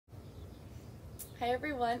Hi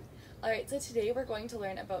everyone. Alright, so today we're going to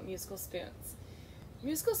learn about musical spoons.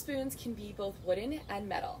 Musical spoons can be both wooden and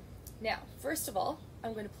metal. Now, first of all,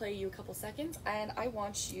 I'm going to play you a couple seconds and I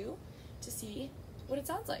want you to see what it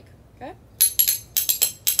sounds like, okay?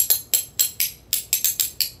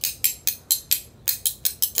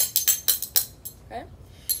 Okay.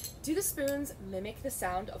 Do the spoons mimic the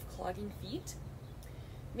sound of clogging feet?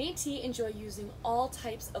 Metis enjoy using all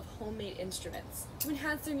types of homemade instruments to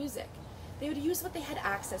enhance their music. They would use what they had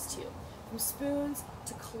access to, from spoons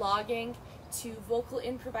to clogging to vocal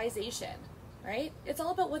improvisation, right? It's all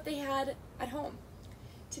about what they had at home.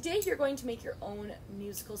 Today you're going to make your own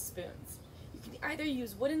musical spoons. You can either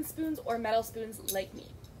use wooden spoons or metal spoons like me,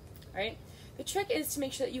 right? The trick is to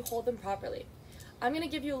make sure that you hold them properly. I'm going to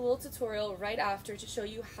give you a little tutorial right after to show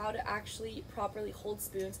you how to actually properly hold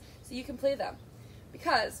spoons so you can play them.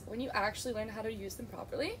 Because when you actually learn how to use them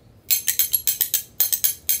properly,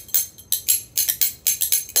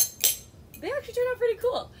 they actually turn out pretty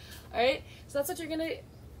cool. Alright, so that's what you're going to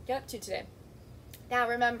get up to today. Now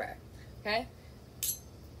remember, okay,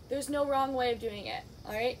 there's no wrong way of doing it.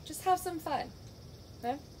 Alright, just have some fun.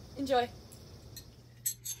 Okay, enjoy.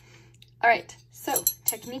 Alright, so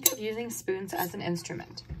technique of using spoons as an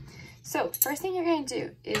instrument. So first thing you're going to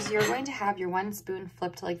do is you're going to have your one spoon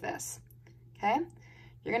flipped like this. Okay,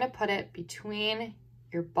 you're going to put it between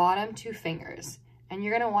your bottom two fingers and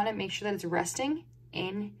you're going to want to make sure that it's resting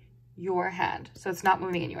in your hand so it's not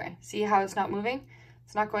moving anywhere. See how it's not moving?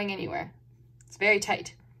 It's not going anywhere. It's very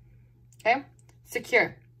tight. Okay,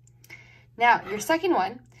 secure. Now your second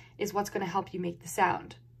one is what's going to help you make the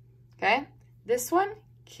sound. Okay, this one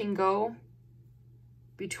can go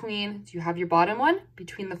between, so you have your bottom one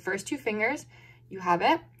between the first two fingers, you have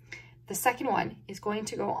it. The second one is going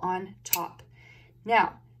to go on top.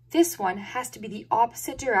 Now this one has to be the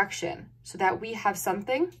opposite direction so that we have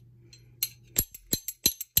something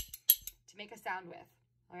to make a sound with.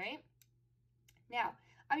 All right, now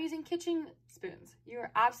I'm using kitchen spoons. You're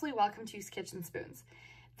absolutely welcome to use kitchen spoons.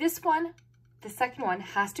 This one, the second one,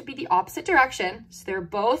 has to be the opposite direction so they're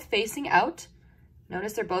both facing out.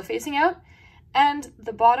 Notice they're both facing out. And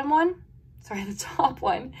the bottom one, sorry, the top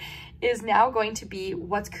one is now going to be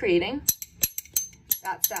what's creating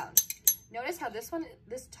that sound. Notice how this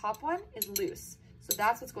top one is loose. So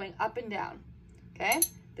that's what's going up and down, okay?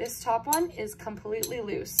 This top one is completely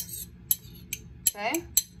loose, okay?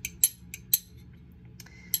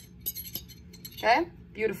 Okay,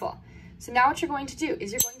 beautiful. So now what you're going to do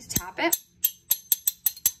is you're going to tap it,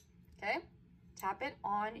 okay? Tap it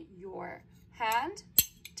on your hand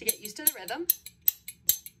to get used to the rhythm.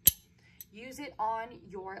 Use it on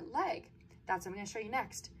your leg. That's what I'm going to show you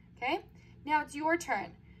next, okay? Now it's your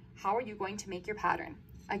turn. How are you going to make your pattern?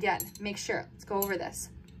 Again, make sure, let's go over this.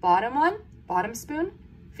 Bottom one, bottom spoon,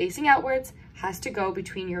 facing outwards, has to go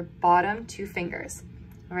between your bottom two fingers,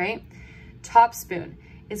 all right? Top spoon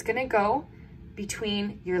is going to go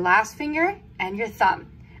between your last finger and your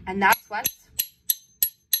thumb, and that's what's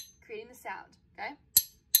creating the sound, okay?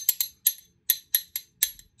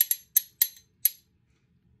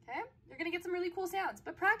 Okay, you're gonna get some really cool sounds,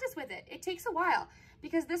 but practice with it. It takes a while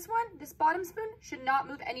because this bottom spoon should not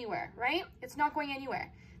move anywhere, right? It's not going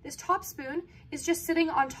anywhere. This top spoon is just sitting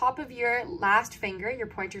on top of your last finger, your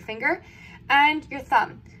pointer finger, and your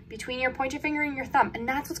thumb, between your pointer finger and your thumb, and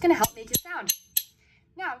that's what's gonna help make it sound.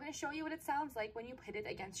 Now I'm gonna show you what it sounds like when you hit it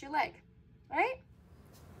against your leg, all right?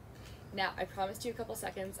 Now, I promised you a couple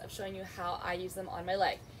seconds of showing you how I use them on my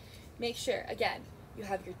leg. Make sure, again, you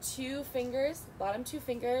have your two fingers, bottom two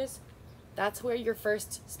fingers. That's where your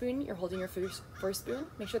first spoon, you're holding your first spoon.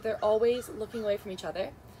 Make sure they're always looking away from each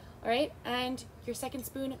other. All right, and your second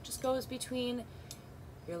spoon just goes between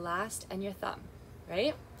your last and your thumb,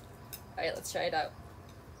 right? All right, let's try it out.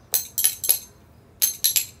 It's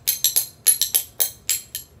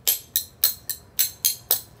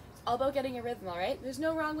all about getting a rhythm, all right? There's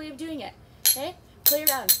no wrong way of doing it, okay? Play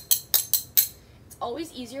around.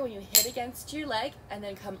 Always easier when you hit against your leg and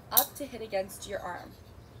then come up to hit against your arm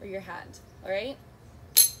or your hand, all right?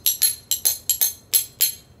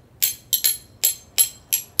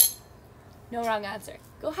 No wrong answer.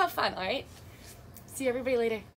 Go have fun, all right? See everybody later.